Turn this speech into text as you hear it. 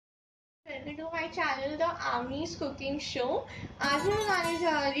Welcome to my channel the आमीज cooking show. आज मैं बनाने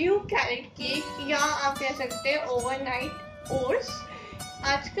जा रही हूँ कैरेट केक या आप कह सकते हैं ओवरनाइट ओट्स।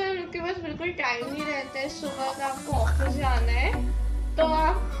 आजकल उनके पास बिल्कुल टाइम नहीं रहता है, सुबह का आपको ऑफिस जाना है तो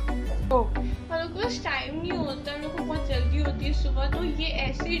और उनको बस टाइम नहीं होता, उनको बहुत जल्दी होती है सुबह। तो ये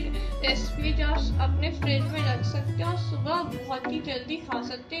ऐसी रेसिपी जो आप अपने फ्रिज में रख सकते हो और सुबह बहुत ही जल्दी खा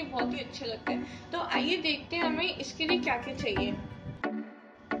सकते हैं, बहुत ही अच्छे लगते हैं। तो आइए देखते हैं हमें इसके लिए क्या क्या चाहिए।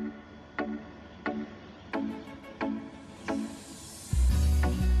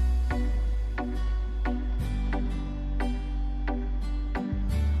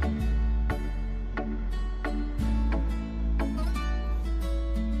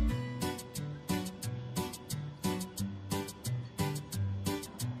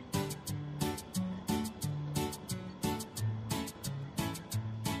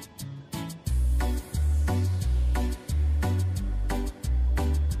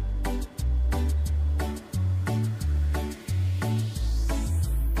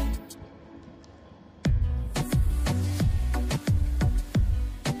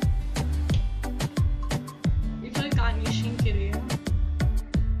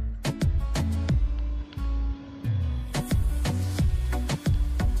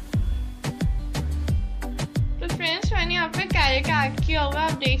 मैंने यहाँ पे कैरेट ऐड किया हुआ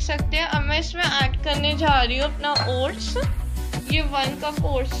आप देख सकते हैं। अब मैं इसमें ऐड करने जा रही हूँ अपना ओट्स। ये 1 कप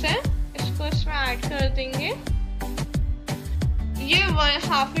ओट्स है, इसको इसमें ऐड कर देंगे। ये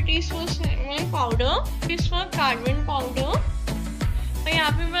half tea spoon powder, teaspoon cardamom powder और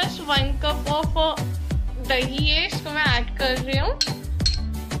यहाँ पे बस 1 कप ऑफ दही है, इसको मैं ऐड कर रही हूँ।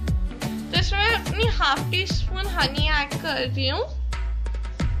 तो इसमें अपनी half tea spoon honey add कर रही हूँ।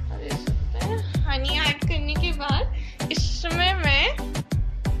 हनी ऐड करने के बाद इसमें मैं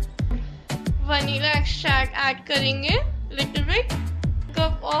वनीला एक्सट्रैक्ट ऐड करेंगे। Little bit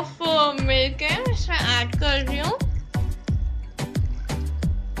cup of milk है, इसमें ऐड कर रही हूँ,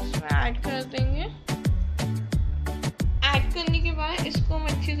 इसमें ऐड कर देंगे। ऐड करने के बाद इसको हम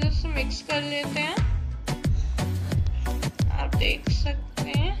अच्छी तरह से मिक्स कर लेते हैं। आप देख सकते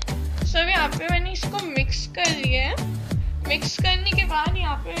हैं सब यहाँ पे मैंने इसको मिक्स कर लिया है। मिक्स करने के बाद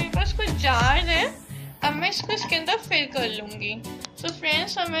यहाँ पे मेरे पास कुछ जार है, अब मैं इसको इसके अंदर फिल कर लूंगी। तो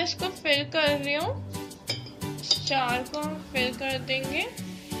फ्रेंड्स अब मैं इसको फिल कर रही हूँ, जार को हम फिल कर देंगे।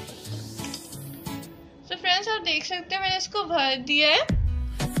 तो फ्रेंड्स आप देख सकते हैं मैंने इसको भर दिया है।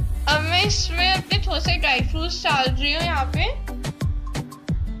 अब मैं इसमें अपने थोड़े से ड्राई फ्रूट्स डाल रही हूँ। यहाँ पे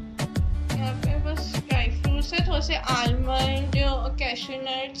बस ड्राई फ्रूट्स है, थोड़े से आलमंड, कैशू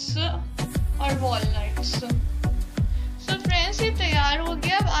नट्स और वॉलनट्स। तो फ्रेंड्स ये तैयार हो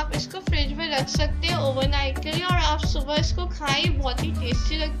गया। अब आप इसको फ्रिज में रख सकते हैं ओवरनाइट के लिए और आप सुबह इसको खाएं, बहुत ही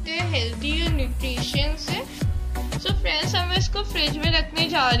टेस्टी लगते हैं, हेल्दी और न्यूट्रिशियस है। तो फ्रेंड्स अब मैं इसको फ्रिज में रखने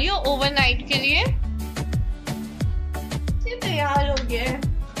जा रही हूँ ओवरनाइट के लिए। ये तैयार हो गया है।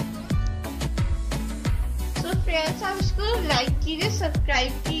 तो फ्रेंड्स आप इसको लाइक कीजिए,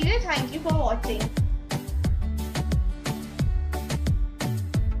 सब्सक्राइब कीजिए। Thank you for watching.